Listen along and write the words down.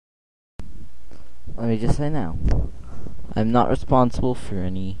let me just say now, I'm not responsible for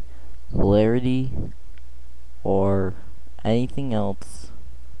any hilarity or anything else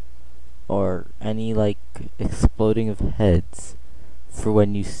or any like exploding of heads for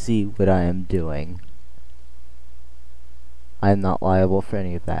when you see what I am doing. I am not liable for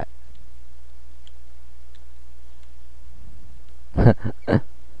any of that.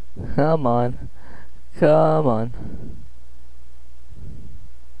 Come on. Come on.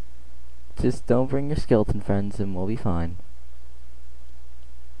 Just don't bring your skeleton friends and we'll be fine.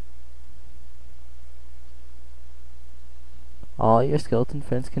 All your skeleton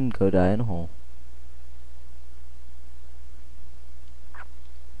friends can go die in a hole.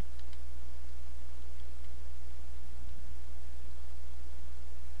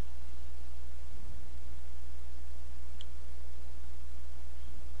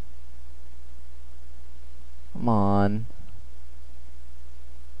 Come on.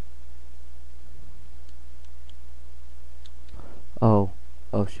 Oh.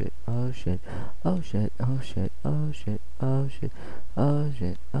 Oh shit. Oh shit. Oh shit. Oh shit. Oh shit. Oh shit. Oh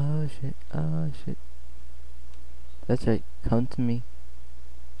shit. Oh shit. Oh shit. That's right. Come to me.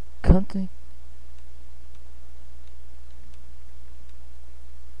 Come to me.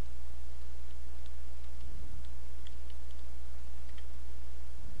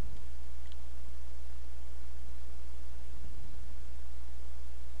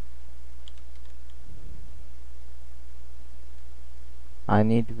 I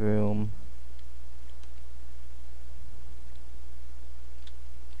need room.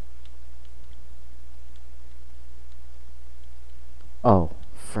 Oh,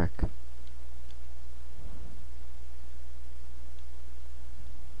 frick.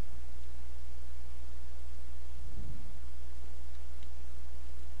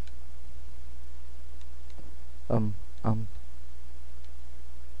 Um. Oh.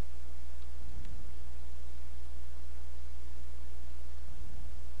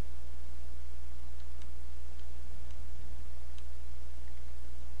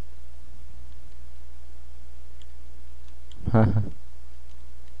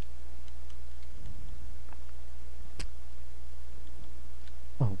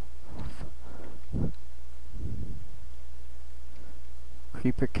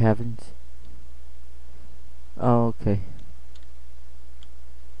 Creeper Caverns. Oh, okay.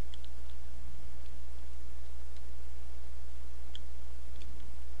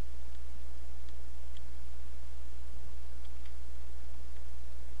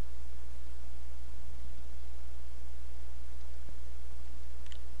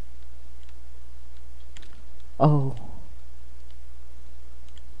 Oh.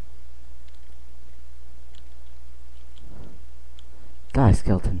 Die,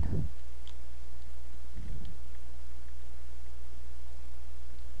 skeleton.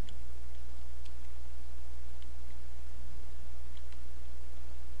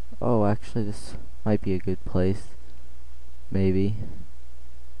 Oh, actually, this might be a good place. Maybe.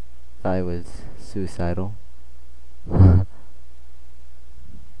 If I was suicidal.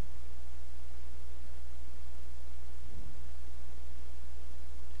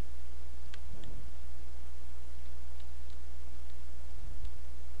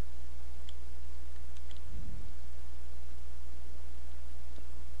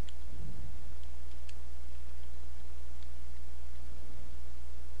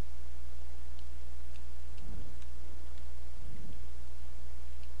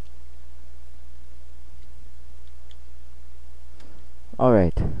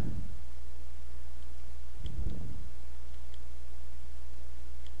 Alright.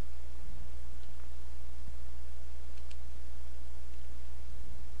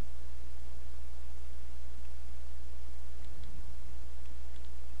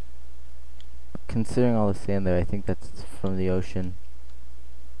 Considering all the sand there, I think that's from the ocean.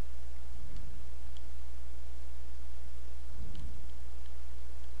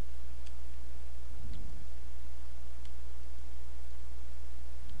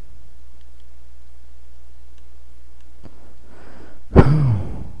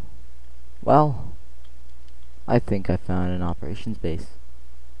 Well, I think I found an operations base.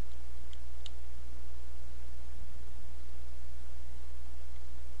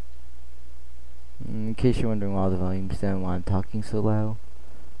 In case you're wondering why the volume's down, why I'm talking so loud,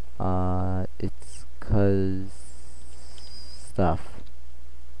 it's 'cause stuff.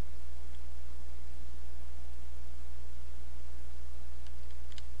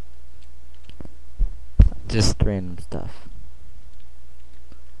 Just random stuff.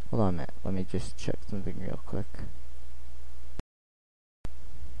 Hold on a minute, let me just check something real quick.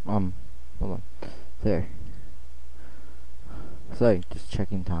 Hold on. There. Sorry, just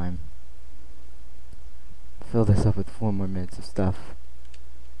checking time. fill this up with 4 more minutes of stuff.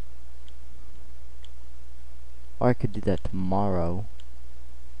 Or I could do that tomorrow.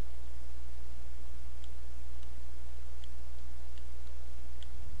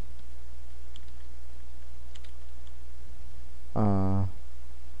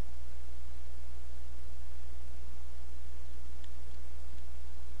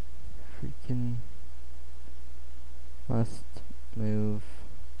 Freaking must move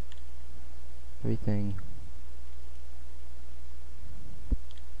everything.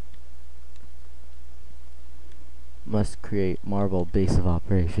 Must create marble base of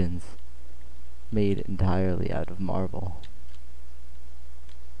operations made entirely out of marble.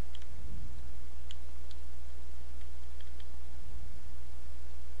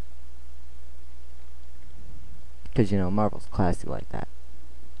 Because, you know, marble's classy like that.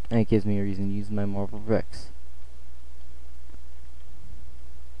 And it gives me a reason to use my marble bricks.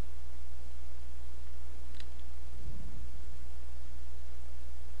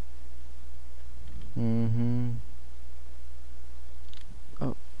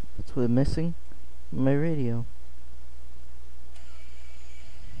 Oh, that's what I'm missing? My radio.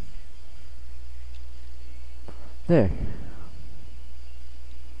 There.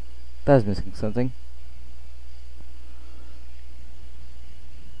 That was missing something.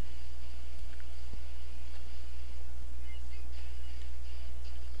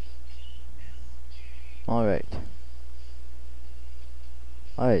 Alright.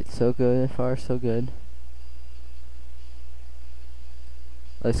 Alright, so good, far so good.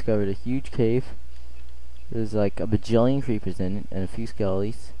 I discovered a huge cave. There's like a bajillion creepers in it and a few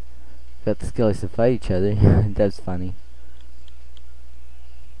skellies. Got the skellies to fight each other. That's funny.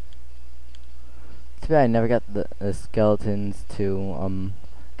 Too bad I never got the skeletons to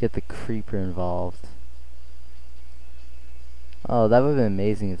get the creeper involved. Oh, that would have been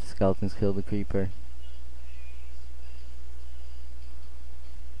amazing if the skeletons killed the creeper.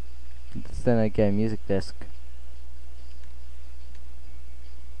 Then I'd get a music disc.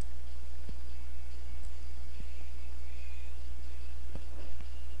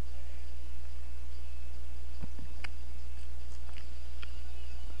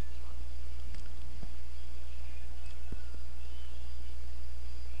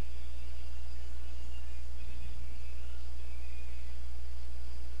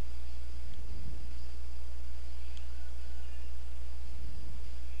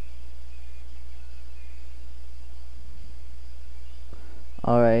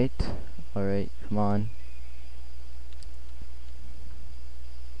 Alright, come on.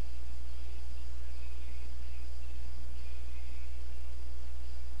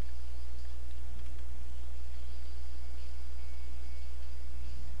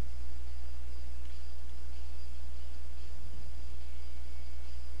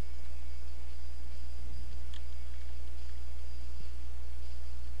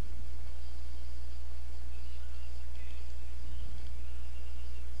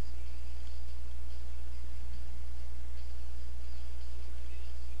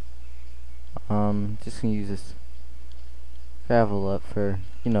 Just gonna use this gravel up for,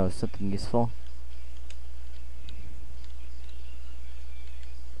 you know, something useful.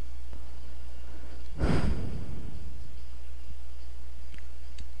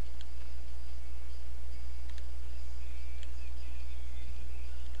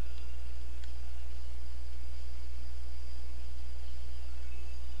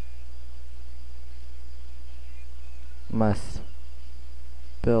 Must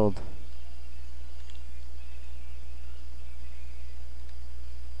build.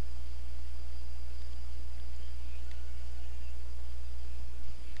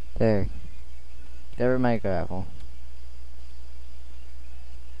 There. There my gravel.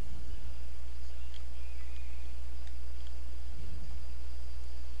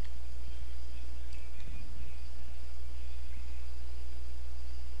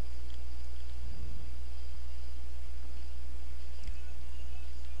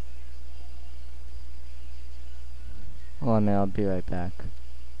 Well, I mean, I'll be right back.